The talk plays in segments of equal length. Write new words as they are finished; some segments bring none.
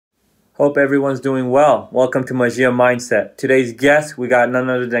Hope everyone's doing well. Welcome to MAGIA Mindset. Today's guest, we got none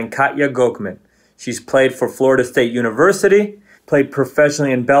other than Katya Gokhman. She's played for Florida State University, played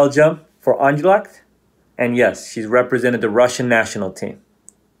professionally in Belgium for Anderlecht, and yes, she's represented the Russian national team.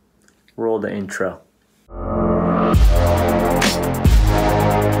 Roll the intro.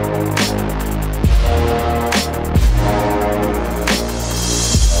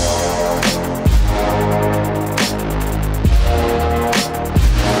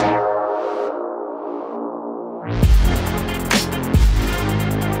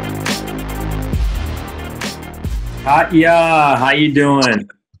 Katya, how you doing?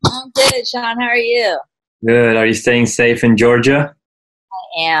 I'm good, Shawn. How are you? Good. Are you staying safe in Georgia?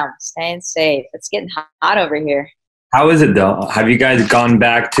 I am staying safe. It's getting hot over here. How is it though? Have you guys gone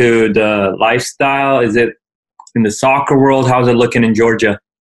back to the lifestyle? Is it in the soccer world? How's it looking in Georgia?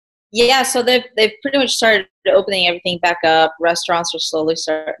 Yeah, so they've pretty much started opening everything back up. Restaurants are slowly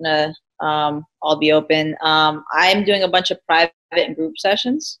starting to all be open. I'm doing a bunch of private and group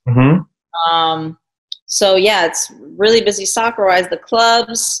sessions. So yeah, it's really busy soccer-wise. The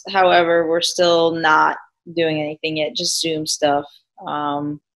clubs, however, we're still not doing anything yet, just Zoom stuff.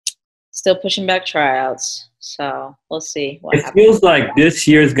 Still pushing back tryouts. So we'll see what happens. It feels like this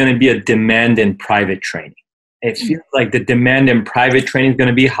year is going to be a demand in private training. It feels like the demand in private training is going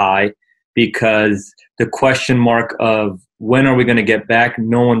to be high because the question mark of when are we going to get back,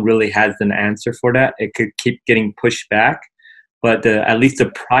 no one really has an answer for that. It could keep getting pushed back. But at least the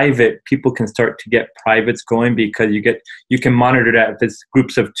private, people can start to get privates going because you can monitor that if it's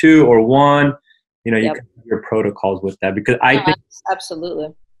groups of 2 or 1, you can do your protocols with that. Because I think absolutely.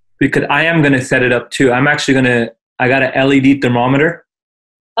 Because I am going to set it up too. I got an LED thermometer.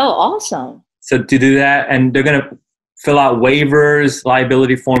 Oh, awesome. So to do that, and they're going to fill out waivers,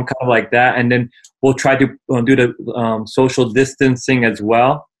 liability form, kind of like that. And then we'll try to do the social distancing as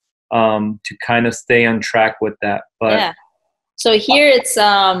well to kind of stay on track with that. But yeah. So here it's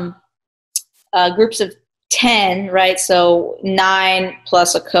groups of 10, right? So 9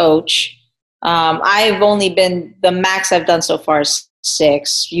 plus a coach. I've only been, the max I've done so far is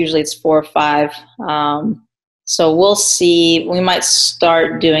 6. Usually it's 4 or 5. So we'll see. We might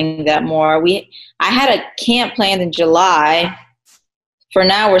start doing that more. I had a camp planned in July. For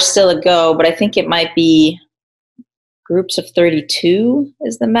now, we're still a go, but I think it might be groups of 32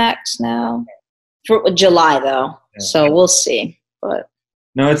 is the max now. For July, though. Yeah. So we'll see. But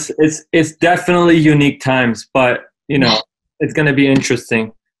no, it's definitely unique times, but, it's going to be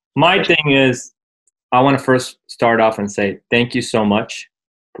interesting. My thing is, I want to first start off and say thank you so much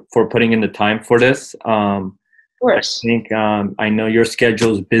for putting in the time for this. Of course. I think I know your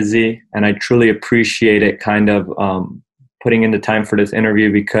schedule is busy, and I truly appreciate it kind of putting in the time for this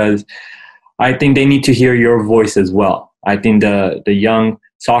interview because I think they need to hear your voice as well. I think the young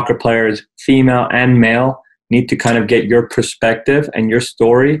soccer players, female and male, need to kind of get your perspective and your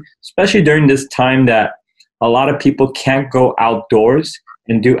story, especially during this time that a lot of people can't go outdoors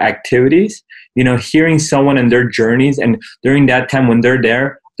and do activities. Hearing someone and their journeys, and during that time when they're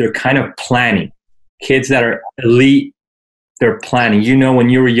there, they're kind of planning. Kids that are elite, they're planning. When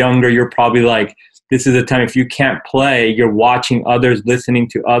you were younger, you're probably like, this is the time, if you can't play, you're watching others, listening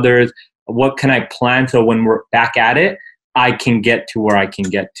to others. What can I plan so when we're back at it, I can get to where I can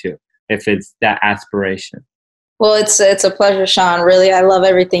get to, if it's that aspiration. Well, it's a pleasure, Shawn. Really, I love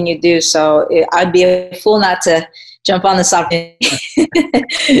everything you do. So I'd be a fool not to jump on this opportunity.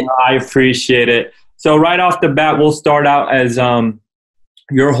 I appreciate it. So right off the bat, we'll start out as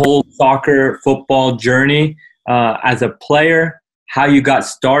your whole soccer, football journey as a player, how you got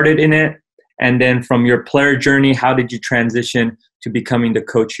started in it, and then from your player journey, how did you transition to becoming the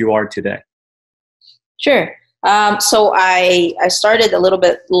coach you are today? Sure. So I started a little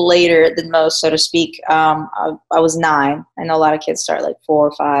bit later than most, so to speak. I was 9. I know a lot of kids start like 4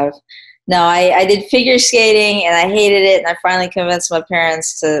 or 5. No, I did figure skating and I hated it, and I finally convinced my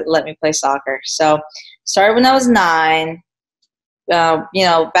parents to let me play soccer. So started when I was 9.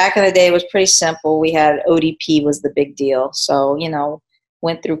 Back in the day it was pretty simple. We had ODP was the big deal. So,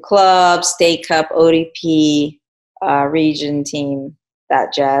 went through club, state cup, ODP, region team,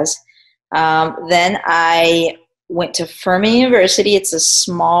 that jazz. Then I went to Furman University. It's a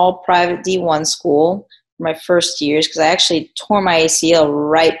small private D1 school for my first years because I actually tore my ACL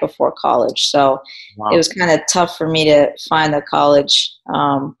right before college. So It was kind of tough for me to find a college.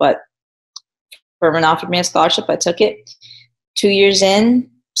 But Furman offered me a scholarship. I took it. 2 years in,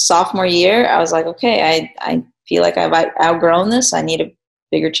 sophomore year, I was like, okay, I feel like I've outgrown this. I need a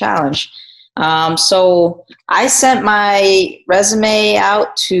bigger challenge. So I sent my resume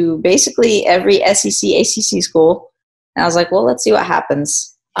out to basically every SEC, ACC school. And I was like, well, let's see what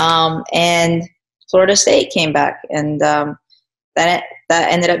happens. And Florida State came back, and that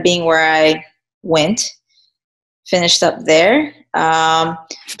ended up being where I went. Finished up there.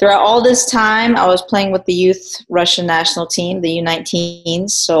 Throughout all this time, I was playing with the youth Russian national team, the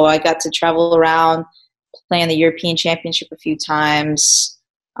U19s. So I got to travel around, play in the European Championship a few times.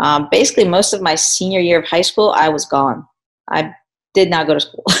 Basically, most of my senior year of high school, I was gone. I did not go to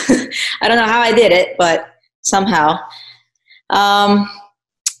school. I don't know how I did it, but somehow. And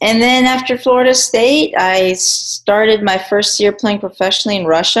then after Florida State, I started my first year playing professionally in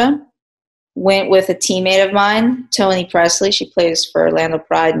Russia. Went with a teammate of mine, Toni Presley. She plays for Orlando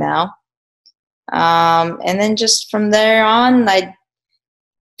Pride now. And then just from there on, I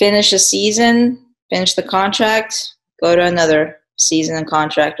finish a season, finish the contract, go to another season and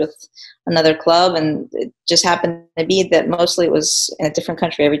contract with another club. And it just happened to be that mostly it was in a different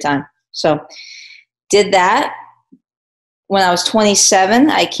country every time. So did that. When I was 27,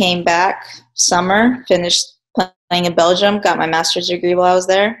 I came back summer, finished playing in Belgium, got my master's degree while I was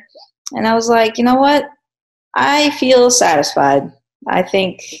there. And I was like, you know what? I feel satisfied. I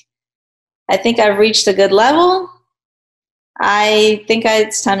think I've reached a good level. I think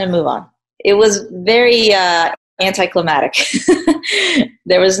it's time to move on. It was very anticlimactic.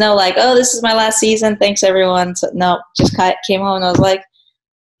 There was no like, oh, this is my last season. Thanks, everyone. So, no, just came home and I was like, I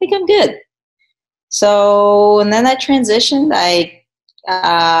think I'm good. So, and then I transitioned. I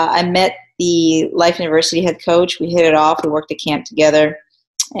met the Life University head coach. We hit it off. We worked at camp together.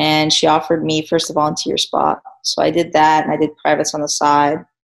 And she offered me first a volunteer spot. So I did that, and I did privates on the side.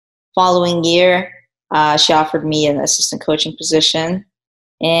 Following year, she offered me an assistant coaching position.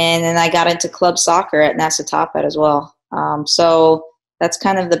 And then I got into club soccer at NASA Toppat as well. So that's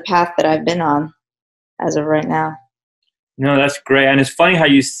kind of the path that I've been on as of right now. No, that's great. And it's funny how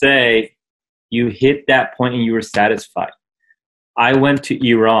you say you hit that point and you were satisfied. I went to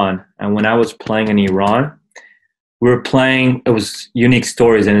Iran, and when I was playing in Iran, we were playing, it was unique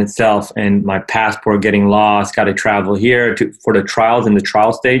stories in itself, and my passport getting lost, got to travel here for the trials and the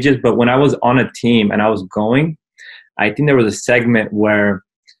trial stages. But when I was on a team and I was going, I think there was a segment where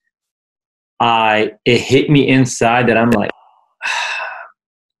it hit me inside that I'm like,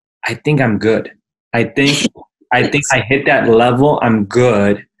 I think I'm good. I think I hit that level. I'm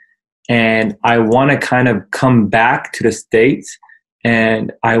good. And I want to kind of come back to the States,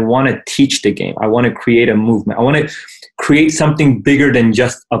 and I want to teach the game. I want to create a movement. I want to create something bigger than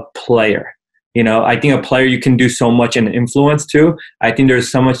just a player. You know, I think a player, you can do so much and influence too. I think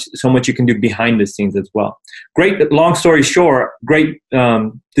there's so much you can do behind the scenes as well. Great, long story short, great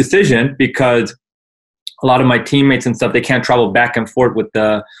decision, because a lot of my teammates and stuff, they can't travel back and forth with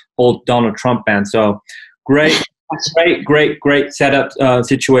the whole Donald Trump ban. So great setup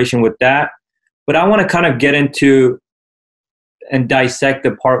situation with that. But I want to kind of get into and dissect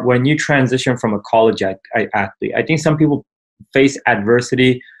the part when you transition from a college athlete. I think some people face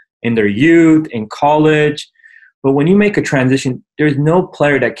adversity in their youth, in college, but when you make a transition, there's no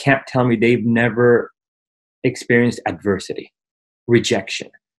player that can't tell me they've never experienced adversity, rejection,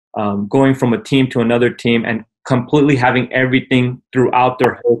 going from a team to another team and completely having everything throughout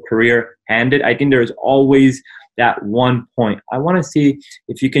their whole career handed. I think there's always that one point. I want to see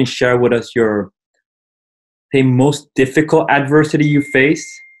if you can share with us your most difficult adversity you face,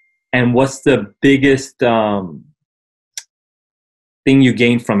 and what's the biggest thing you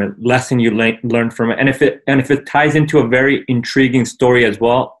gained from it, lesson you learned from it, and if it ties into a very intriguing story as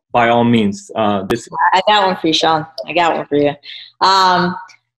well, by all means. I got one for you, Shawn. I got one for you.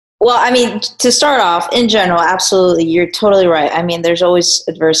 Well, I mean, to start off, in general, absolutely, you're totally right. I mean, there's always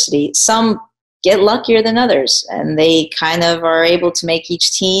adversity. Some get luckier than others, and they kind of are able to make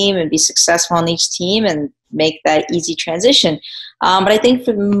each team and be successful on each team and make that easy transition. But I think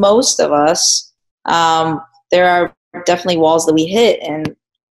for most of us, there are definitely walls that we hit, and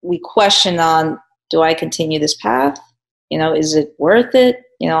we question on, do I continue this path? You know, is it worth it?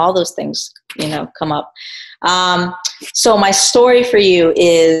 You know, all those things, you know, come up. So my story for you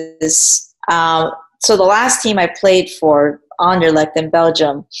is, so the last team I played for, Anderlecht in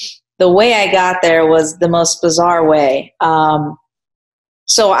Belgium, the way I got there was the most bizarre way.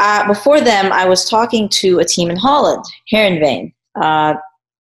 So before them, I was talking to a team in Holland, Heerenveen,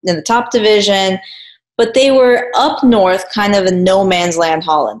 in the top division, but they were up north, kind of in no man's land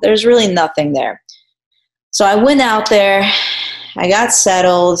Holland. There's really nothing there. So I went out there, I got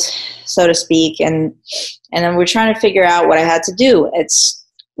settled, so to speak, and then we're trying to figure out what I had to do. It's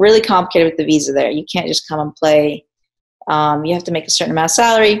really complicated with the visa there. You can't just come and play. You have to make a certain amount of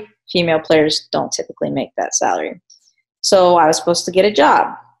salary. Female players don't typically make that salary. So I was supposed to get a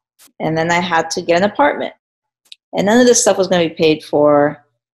job, and then I had to get an apartment. And none of this stuff was going to be paid for.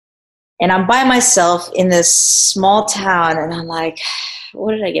 And I'm by myself in this small town, and I'm like,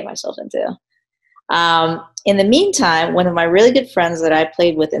 what did I get myself into? In the meantime, one of my really good friends that I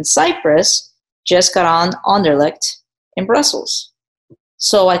played with in Cyprus just got on Anderlecht in Brussels.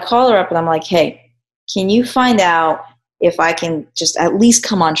 So I call her up and I'm like, hey, can you find out if I can just at least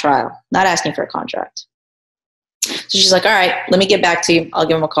come on trial? Not asking for a contract. So she's like, all right, let me get back to you. I'll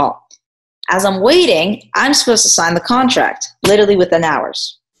give him a call. As I'm waiting, I'm supposed to sign the contract literally within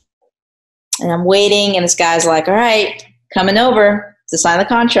hours. And I'm waiting, and this guy's like, all right, coming over to sign the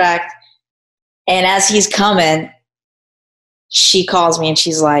contract. And as he's coming, she calls me and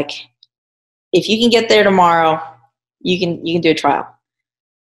she's like, if you can get there tomorrow, you can do a trial.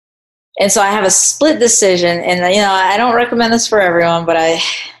 And so I have a split decision, and I don't recommend this for everyone, but I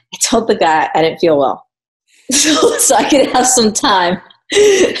told the guy I didn't feel well. So I could have some time.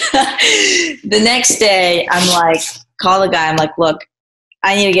 The next day, I'm like, call the guy. I'm like, look,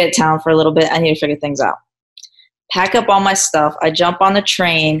 I need to get to town for a little bit. I need to figure things out. Pack up all my stuff. I jump on the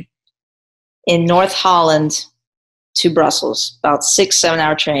train in North Holland to Brussels, about 6-7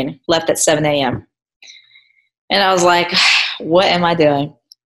 hour train, left at 7 a.m. And I was like, what am I doing?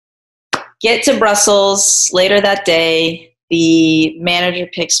 Get to Brussels later that day. The manager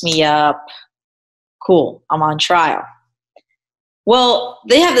picks me up. Cool, I'm on trial. Well,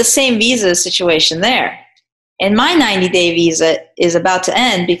 they have the same visa situation there. And my 90-day visa is about to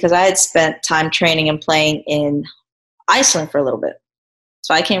end because I had spent time training and playing in Iceland for a little bit.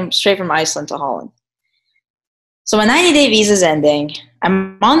 So I came straight from Iceland to Holland. So my 90-day visa is ending.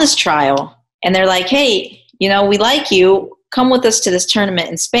 I'm on this trial, and they're like, hey, we like you. Come with us to this tournament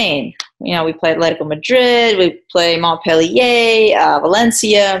in Spain. We play Atletico Madrid. We play Montpellier,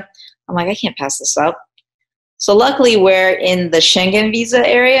 Valencia. I'm like, I can't pass this up. So luckily we're in the Schengen visa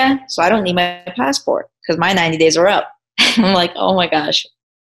area, so I don't need my passport because my 90 days are up. I'm like, oh my gosh,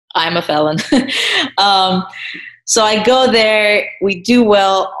 I'm a felon. So I go there. We do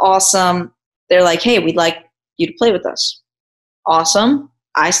well. Awesome. They're like, hey, we'd like you to play with us. Awesome.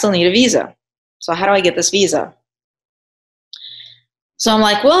 I still need a visa. So how do I get this visa? So I'm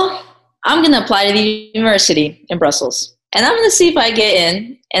like, well, I'm going to apply to the university in Brussels, and I'm going to see if I get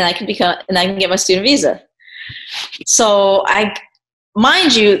in and I can get my student visa. So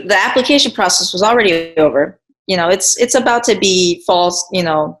mind you, the application process was already over. It's about to be fall,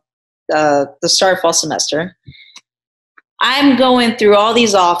 the start of fall semester. I'm going through all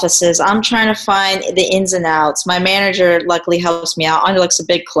these offices. I'm trying to find the ins and outs. My manager luckily helps me out. Anderlecht's a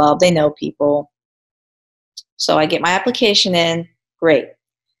big club. They know people. So I get my application in. Great.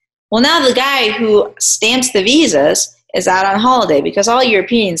 Well, now the guy who stamps the visas is out on holiday because all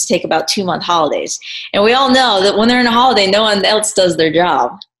Europeans take about 2-month holidays. And we all know that when they're on a holiday, no one else does their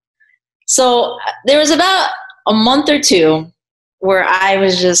job. So there was about a month or two where I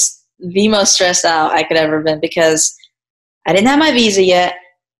was just the most stressed out I could ever been because I didn't have my visa yet.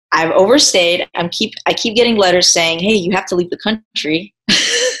 I've overstayed. I keep getting letters saying, hey, you have to leave the country.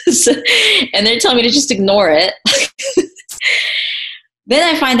 And they're telling me to just ignore it.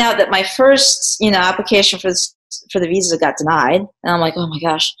 Then I find out that my first, application for the visa got denied. And I'm like, oh my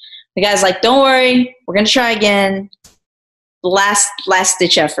gosh. The guy's like, don't worry. We're going to try again. Last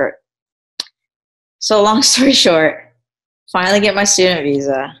ditch effort. So long story short, finally get my student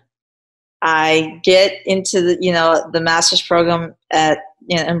visa. I get into the master's program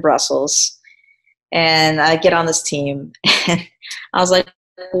in Brussels, and I get on this team. And I was like,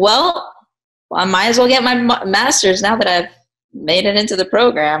 well, I might as well get my master's now that I've made it into the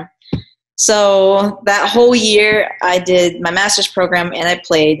program. So that whole year I did my master's program and I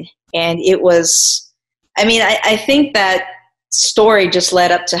played, and it was, I think that story just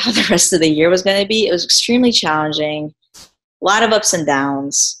led up to how the rest of the year was going to be. It was extremely challenging, a lot of ups and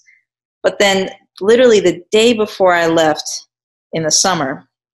downs. But then literally the day before I left in the summer,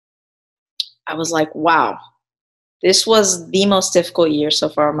 I was like, wow, this was the most difficult year so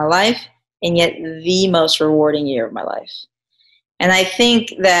far of my life, and yet the most rewarding year of my life. And I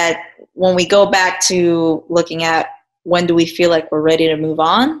think that when we go back to looking at when do we feel like we're ready to move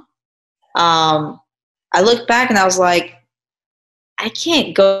on, I look back and I was like, I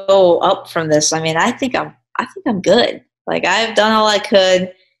can't go up from this. I think I'm good. Like, I've done all I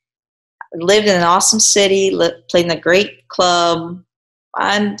could. Lived in an awesome city. Played in a great club.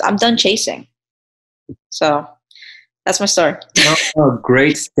 I'm done chasing. So that's my story.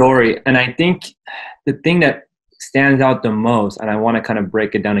 Great story. And I think the thing that stands out the most, and I want to kind of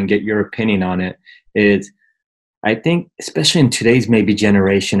break it down and get your opinion on it, is I think, especially in today's maybe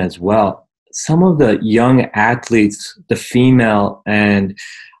generation as well, some of the young athletes, the female and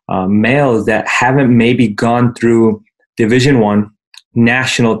males that haven't maybe gone through Division I,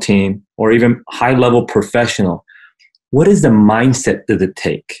 national team or even high level professional, what is the mindset does it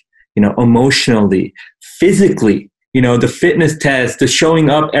take? Emotionally, physically, the fitness test, the showing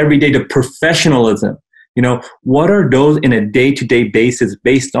up every day, the professionalism, what are those in a day-to-day basis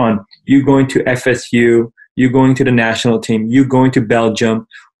based on you going to FSU, you going to the national team, you going to Belgium?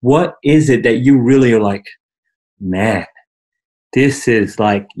 What is it that you really are like, man, this is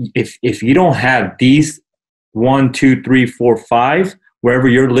like, if you don't have these 1, 2, 3, 4, 5, wherever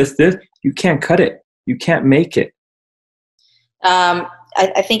your list is, you can't cut it. You can't make it.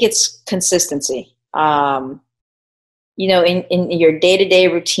 I think it's consistency. In your day-to-day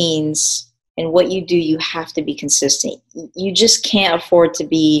routines and what you do, you have to be consistent. You just can't afford to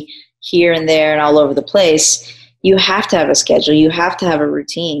be here and there and all over the place. You have to have a schedule. You have to have a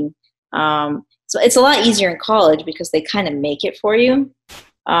routine. So it's a lot easier in college because they kind of make it for you.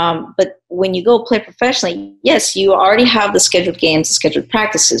 But when you go play professionally, yes, you already have the scheduled games, the scheduled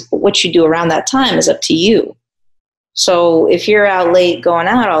practices, but what you do around that time is up to you. So if you're out late going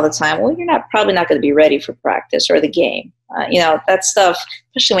out all the time, well, you're probably not going to be ready for practice or the game. That stuff,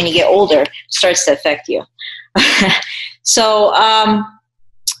 especially when you get older, starts to affect you. So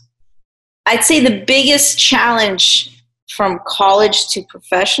I'd say the biggest challenge from college to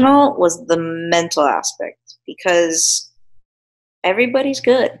professional was the mental aspect, because everybody's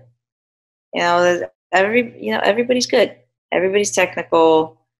good. Everybody's good. Everybody's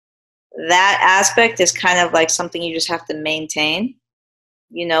technical. That aspect is kind of like something you just have to maintain.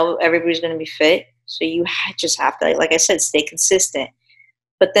 Everybody's going to be fit. So you just have to, like I said, stay consistent.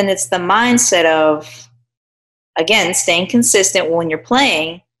 But then it's the mindset of, again, staying consistent when you're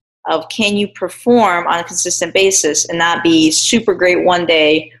playing, of can you perform on a consistent basis and not be super great one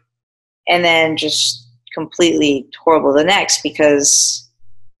day and then just completely horrible the next, because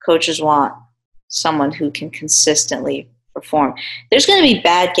coaches want someone who can consistently perform. There's going to be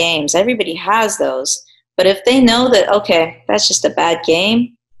bad games. Everybody has those. But if they know that, okay, that's just a bad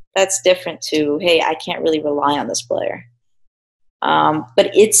game, that's different to, hey, I can't really rely on this player. But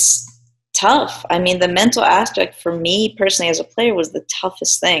it's tough. I mean, the mental aspect for me personally as a player was the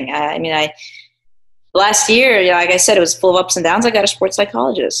toughest thing. Last year, like I said, it was full of ups and downs. I got a sports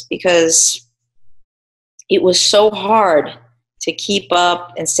psychologist because it was so hard to keep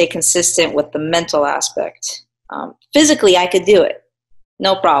up and stay consistent with the mental aspect. Physically, I could do it.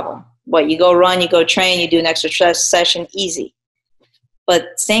 No problem. You go run, you go train, you do an extra session, easy.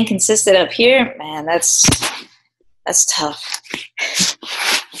 But staying consistent up here, man, that's tough.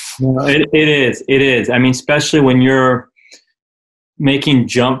 No, it is. It is. I mean, especially when you're making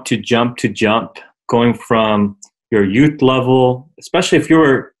jump to jump to jump, going from your youth level, especially if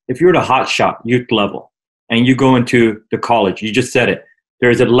you're the hot shot youth level and you go into the college, you just said it.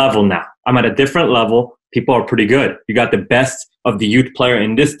 There's a level now. I'm at a different level. People are pretty good. You got the best of the youth player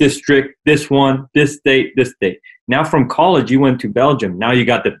in this district, this one, this state, this state. Now from college, you went to Belgium. Now you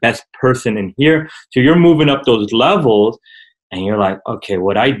got the best person in here. So you're moving up those levels and you're like, okay,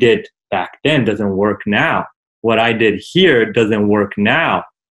 what I did back then doesn't work now. What I did here doesn't work now.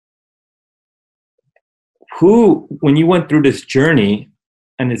 When you went through this journey,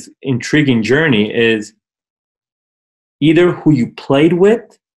 and this intriguing journey, is either who you played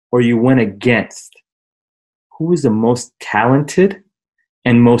with or you went against. Who is the most talented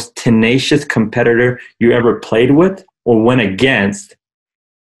and most tenacious competitor you ever played with or went against,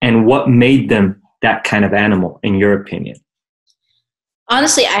 and what made them that kind of animal, in your opinion?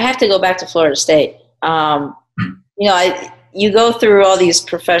 Honestly, I have to go back to Florida State. You go through all these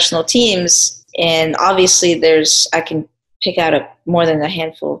professional teams, and obviously I can pick out more than a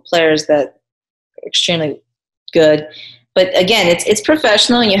handful of players that are extremely good. But again, it's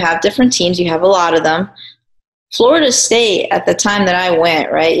professional, and you have different teams. You have a lot of them. Florida State, at the time that I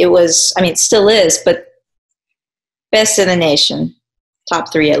went, right, it still is, but best in the nation,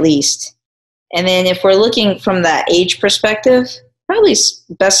 top 3 at least. And then if we're looking from that age perspective, probably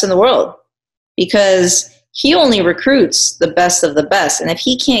best in the world, because he only recruits the best of the best. And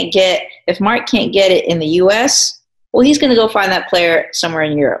if Mark can't get it in the U.S., well, he's going to go find that player somewhere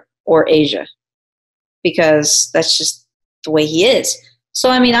in Europe or Asia, because that's just the way he is. So,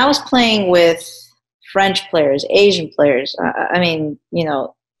 I was playing with French players, Asian players,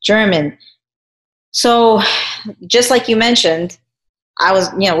 German. So just like you mentioned,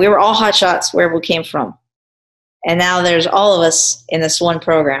 we were all hot shots wherever we came from. And now there's all of us in this one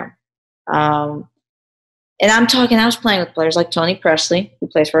program. And I was playing with players like Tony Presley, who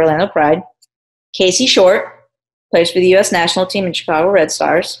plays for Orlando Pride. Casey Short plays for the U.S. national team in Chicago Red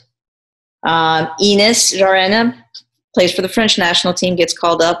Stars. Ines Jarena plays for the French national team, gets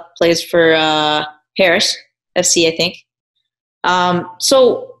called up, plays for Paris FC, I think.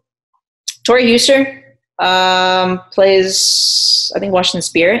 So Tori Huster plays, I think, Washington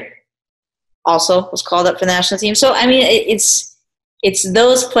Spirit. Also was called up for the national team. So I mean, it's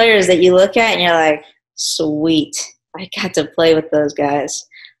those players that you look at and you're like, sweet, I got to play with those guys.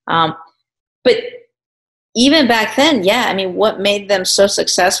 But even back then, yeah, I mean, what made them so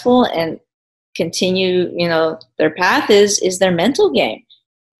successful and continue, their path is their mental game.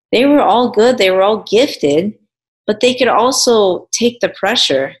 They were all good. They were all gifted, but they could also take the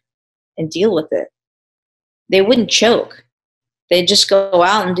pressure and deal with it. They wouldn't choke. They'd just go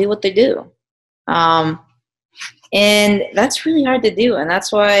out and do what they do. And that's really hard to do. And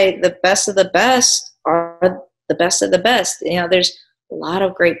that's why the best of the best are the best of the best. There's a lot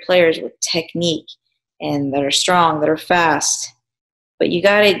of great players with technique and that are strong, that are fast. But you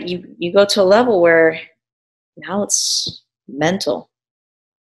go to a level where now it's mental.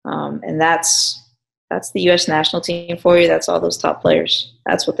 And that's the U.S. national team for you. That's all those top players.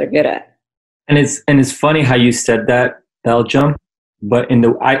 That's what they're good at. And it's funny how you said that, Belgium. But in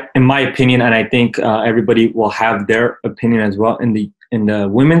my opinion, and I think everybody will have their opinion as well, in the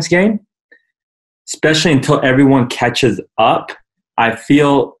women's game, especially until everyone catches up, I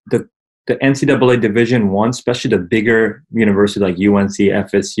feel the NCAA Division I, especially the bigger universities like UNC,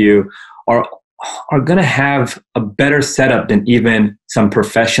 FSU, are going to have a better setup than even some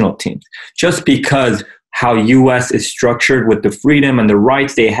professional teams, just because how U.S. is structured with the freedom and the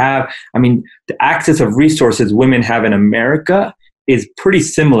rights they have. I mean, the access of resources women have in America is pretty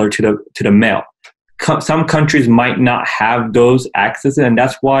similar to the male. Some countries might not have those accesses, and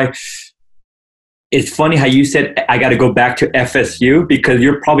that's why it's funny how you said, I got to go back to FSU, because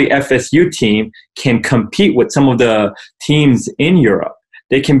your probably FSU team can compete with some of the teams in Europe.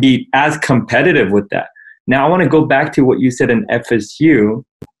 They can be as competitive with that. Now, I want to go back to what you said in FSU,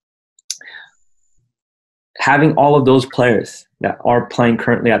 having all of those players that are playing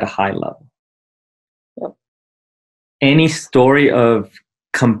currently at a high level. Yep. Any story of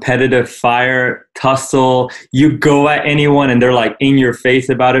competitive fire, tussle, you go at anyone and they're like in your face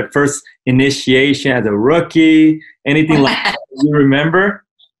about it, first initiation as a rookie, anything like that you remember?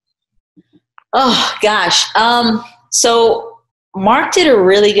 Oh, gosh. So Mark did a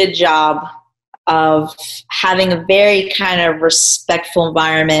really good job of having a very kind of respectful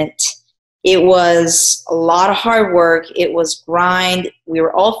environment. It was a lot of hard work. It was grind. We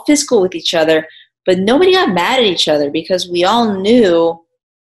were all physical with each other, but nobody got mad at each other because we all knew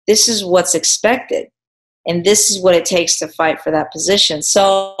this is what's expected and this is what it takes to fight for that position.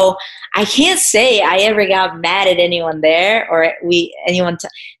 So I can't say I ever got mad at anyone there or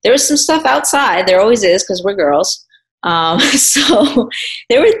there was some stuff outside. There always is because we're girls. So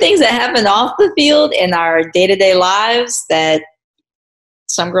there were things that happened off the field in our day-to-day lives that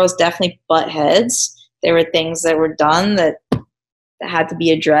some girls definitely butt heads. There were things that were done that had to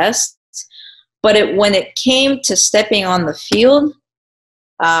be addressed. But when it came to stepping on the field,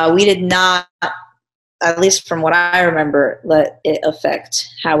 we did not, at least from what I remember, let it affect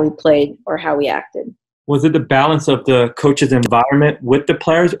how we played or how we acted. Was it the balance of the coach's environment with the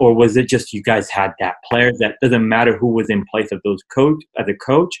players, or was it just you guys had that players that doesn't matter who was in place of those coach as a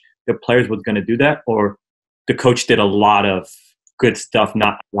coach, the players was going to do that, or the coach did a lot of good stuff,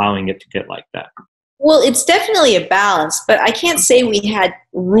 not allowing it to get like that? Well, it's definitely a balance, but I can't say we had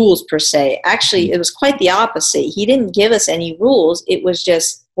rules per se. Actually, it was quite the opposite. He didn't give us any rules. It was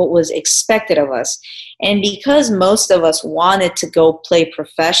just what was expected of us. And because most of us wanted to go play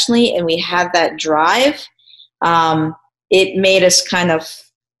professionally and we had that drive, it made us kind of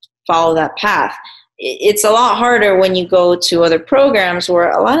follow that path. It's a lot harder when you go to other programs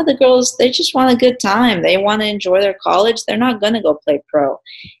where a lot of the girls, they just want a good time. They want to enjoy their college. They're not going to go play pro.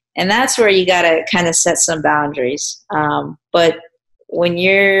 And that's where you got to kind of set some boundaries. But when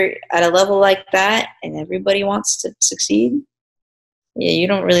you're at a level like that and everybody wants to succeed, yeah, you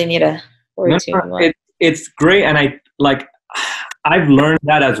don't really need to worry too much. It's great. And I've learned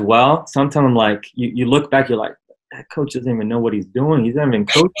that as well. Sometimes I'm like, you look back, you're like, that coach doesn't even know what he's doing. He's not even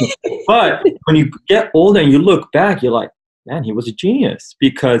coaching. But when you get older and you look back, you're like, man, he was a genius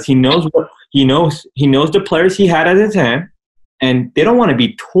because he knows the players he had at his hand. And they don't want to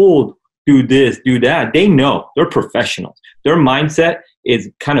be told, do this, do that. They know. They're professionals. Their mindset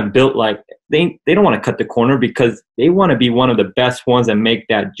is kind of built like they don't want to cut the corner because they want to be one of the best ones and make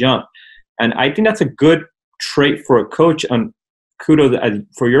that jump. And I think that's a good trait for a coach. And kudos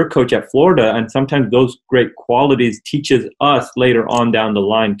for your coach at Florida. And sometimes those great qualities teaches us later on down the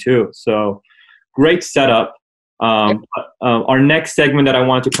line too. So great setup. Our next segment that I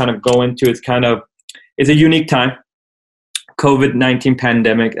want to kind of go into is a unique time. COVID-19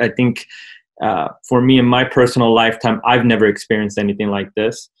 pandemic. I think for me in my personal lifetime, I've never experienced anything like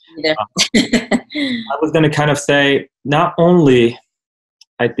this. Either. I was going to kind of say, not only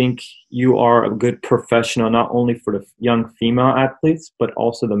I think you are a good professional, not only for the young female athletes, but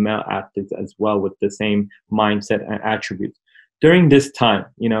also the male athletes as well, with the same mindset and attributes. During this time,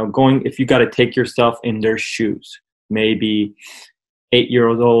 if you got to take yourself in their shoes, maybe 8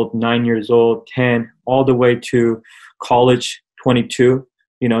 years old, 9 years old, 10, all the way to college, 22,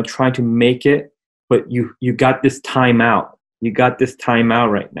 trying to make it, but you got this time out. You got this time out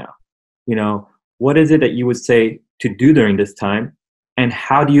right now. What is it that you would say to do during this time? And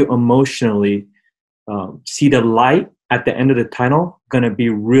how do you emotionally see the light at the end of the tunnel going to be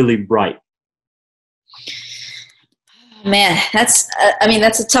really bright? Man, that's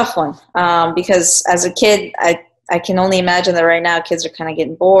a tough one, because as a kid, I can only imagine that right now kids are kind of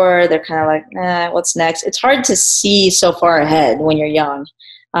getting bored. They're kind of like, what's next? It's hard to see so far ahead when you're young.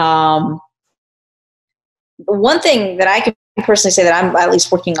 One thing that I can personally say that I'm at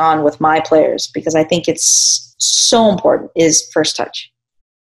least working on with my players, because I think it's so important, is first touch.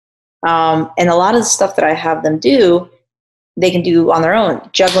 And a lot of the stuff that I have them do, they can do on their own,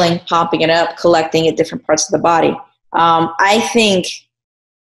 juggling, popping it up, collecting at different parts of the body. I think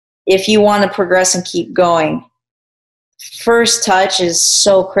if you want to progress and keep going, first touch is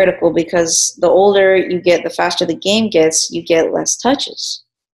so critical, because the older you get, the faster the game gets, you get less touches.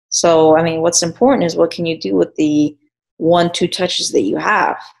 So, what's important is what can you do with the 1-2 touches that you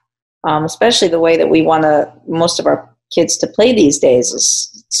have, especially the way that we want most of our kids to play these days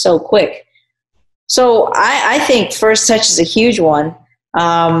is so quick. So I think first touch is a huge one.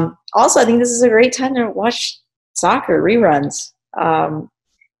 Also, I think this is a great time to watch soccer reruns.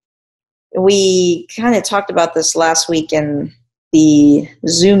 We kind of talked about this last week in the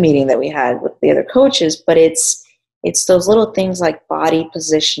Zoom meeting that we had with the other coaches, but it's those little things like body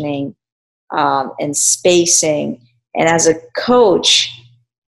positioning and spacing. And as a coach,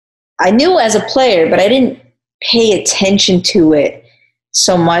 I knew as a player, but I didn't pay attention to it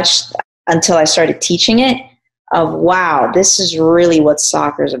so much until I started teaching it, of wow, this is really what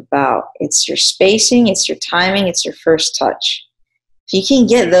soccer is about. It's your spacing, it's your timing, it's your first touch. If you can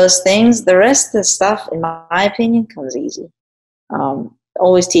get those things, the rest of the stuff, in my opinion, comes easy.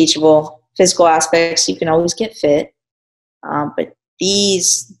 Always teachable. Physical aspects, you can always get fit. But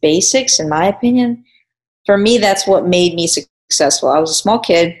these basics, in my opinion, for me, that's what made me successful. I was a small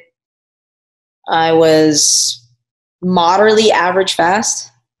kid. I was moderately average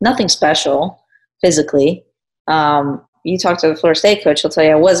fast, nothing special physically. You talk to the Florida State coach, he'll tell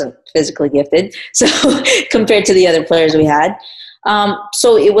you I wasn't physically gifted, so compared to the other players we had.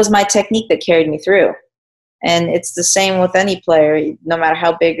 So it was my technique that carried me through. And it's the same with any player. No matter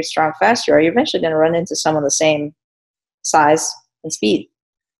how big or strong, fast you are, you're eventually going to run into someone the same size and speed.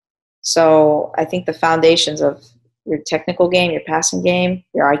 So I think the foundations of your technical game, your passing game,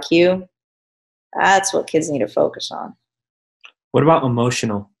 your IQ, that's what kids need to focus on. What about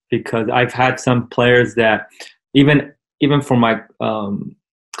emotional? Because I've had some players that even for my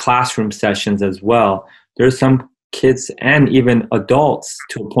classroom sessions as well, there's some kids and even adults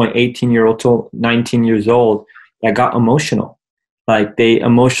to a point, 18-year-old to 19 years old, that got emotional. Like they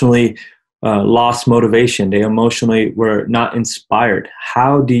emotionally lost motivation. They emotionally were not inspired.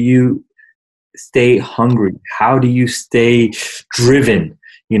 How do you stay hungry? How do you stay driven?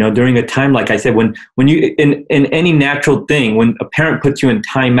 During a time, like I said, when you, in any natural thing, when a parent puts you in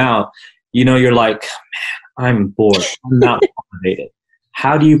timeout, you're like, man, I'm bored. I'm not motivated.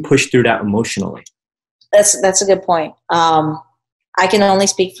 How do you push through that emotionally? That's a good point. I can only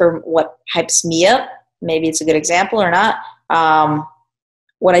speak for what hypes me up. Maybe it's a good example or not.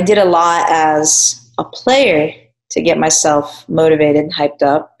 What I did a lot as a player to get myself motivated and hyped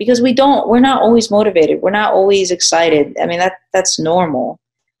up, because we're not always motivated. We're not always excited. That's normal.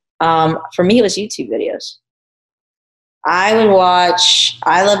 For me, it was YouTube videos. I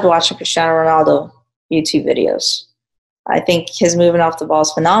loved watching Cristiano Ronaldo YouTube videos. I think his moving off the ball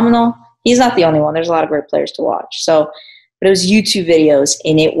is phenomenal. He's not the only one. There's a lot of great players to watch. But it was YouTube videos,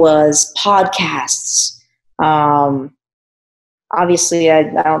 and it was podcasts. Obviously, I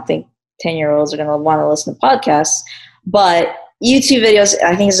don't think 10-year-olds are going to want to listen to podcasts, but YouTube videos,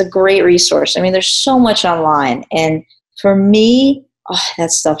 I think, is a great resource. There's so much online. And for me,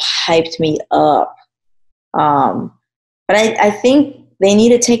 that stuff hyped me up. But I think they need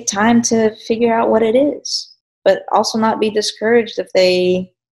to take time to figure out what it is, but also not be discouraged if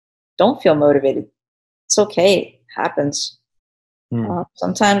they don't feel motivated. It's okay. It happens.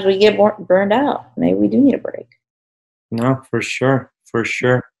 Sometimes we get burned out. Maybe we do need a break. No, for sure. For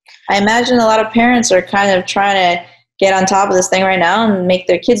sure. I imagine a lot of parents are kind of trying to get on top of this thing right now and make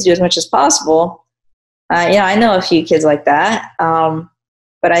their kids do as much as possible. I know a few kids like that.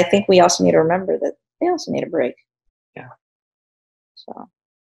 But I think we also need to remember that they also need a break. Yeah. So.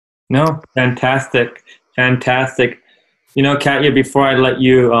 No, fantastic. Katya, before I let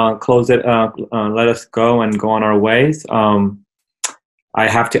you close it, let us go and go on our ways, I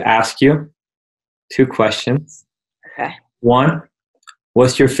have to ask you 2 questions. Okay. 1,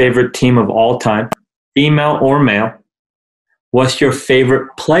 what's your favorite team of all time, female or male? What's your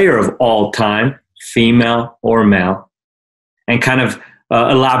favorite player of all time, female or male? And kind of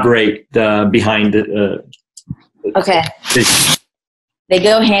elaborate behind it. Okay. They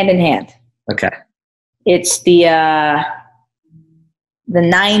go hand in hand. Okay. It's the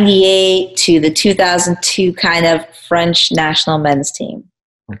 98 to the 2002 kind of French national men's team.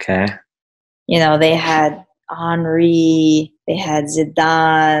 Okay. They had Henry, they had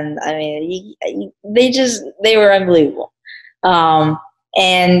Zidane. I mean, they were unbelievable.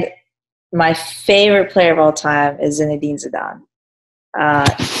 And my favorite player of all time is Zinedine Zidane.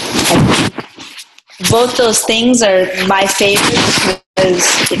 Both those things are my favorites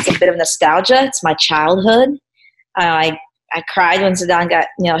because it's a bit of nostalgia. It's my childhood. I cried when Zidane got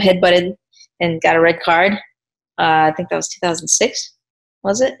headbutted and got a red card. I think that was 2006,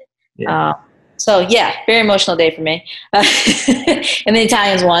 was it? Yeah. So yeah, very emotional day for me. And the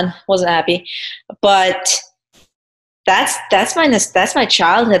Italians won. Wasn't happy, but that's my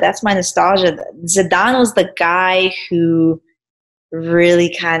childhood. That's my nostalgia. Zidane was the guy who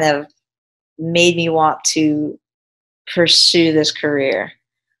really kind of made me want to pursue this career.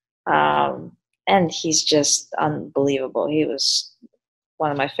 And he's just unbelievable. He was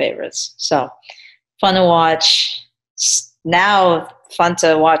one of my favorites. So fun to watch. Now fun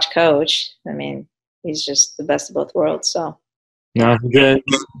to watch coach. I mean, he's just the best of both worlds. So. No, he's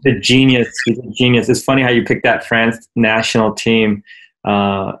a genius. He's a genius. It's funny how you picked that France national team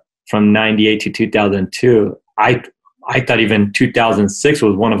from 98 to 2002. I thought even 2006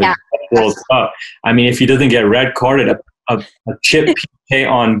 was one of his best World Cup. I mean, if he doesn't get red carded, a chip PK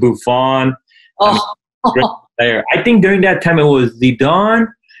on Buffon. Great player. I think during that time it was Zidane,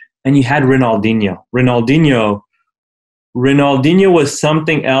 and you had Ronaldinho. Ronaldinho was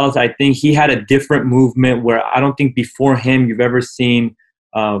something else. I think he had a different movement where I don't think before him you've ever seen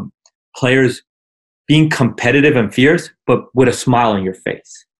players being competitive and fierce, but with a smile on your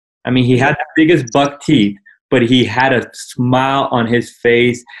face. I mean, he had the biggest buck teeth, but he had a smile on his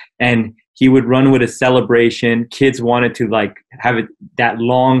face, and he would run with a celebration. Kids wanted to have that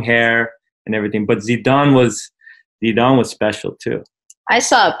long hair and everything. But Zidane was special too. I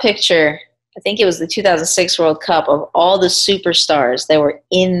saw a picture, I think it was the 2006 World Cup, of all the superstars that were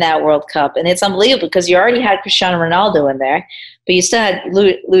in that World Cup. And it's unbelievable because you already had Cristiano Ronaldo in there, but you still had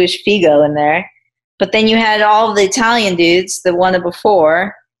Luis Figo in there. But then you had all of the Italian dudes that won it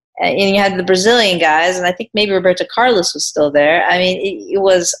before, and you had the Brazilian guys, and I think maybe Roberto Carlos was still there. I mean, it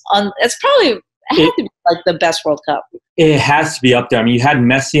was it had to be the best World Cup. It has to be up there. I mean, you had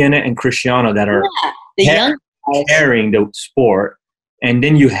Messi in it and Cristiano that are the young guys carrying the sport. And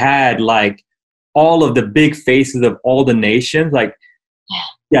then you had all of the big faces of all the nations.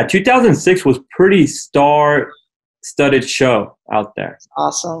 2006 was pretty star-studded show out there.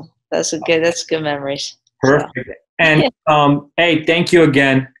 Awesome. That's good memories. Perfect. So. And hey, thank you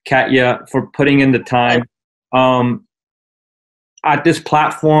again, Katya, for putting in the time. At this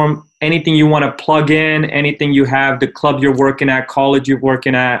platform, anything you want to plug in, anything you have, the club you're working at, college you're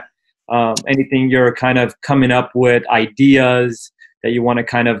working at, anything you're kind of coming up with, ideas that you want to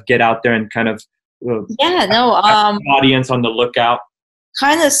kind of get out there and kind of audience on the lookout.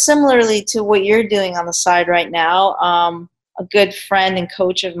 Kind of similarly to what you're doing on the side right now. A good friend and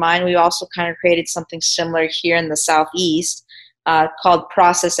coach of mine, we also kind of created something similar here in the Southeast called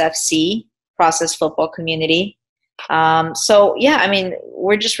Process FC, Process Football Community.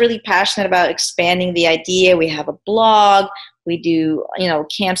 We're just really passionate about expanding the idea. We have a blog. We do,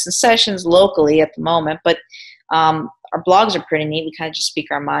 camps and sessions locally at the moment, but our blogs are pretty neat. We kind of just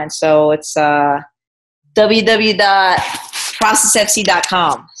speak our mind. So it's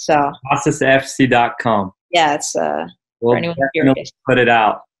www.processfc.com. So processfc.com. Yeah, it's we'll put it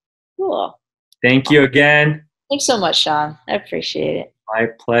out. Cool. Thank you again. Thanks so much, Shawn. I appreciate it. My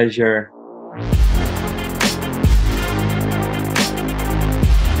pleasure.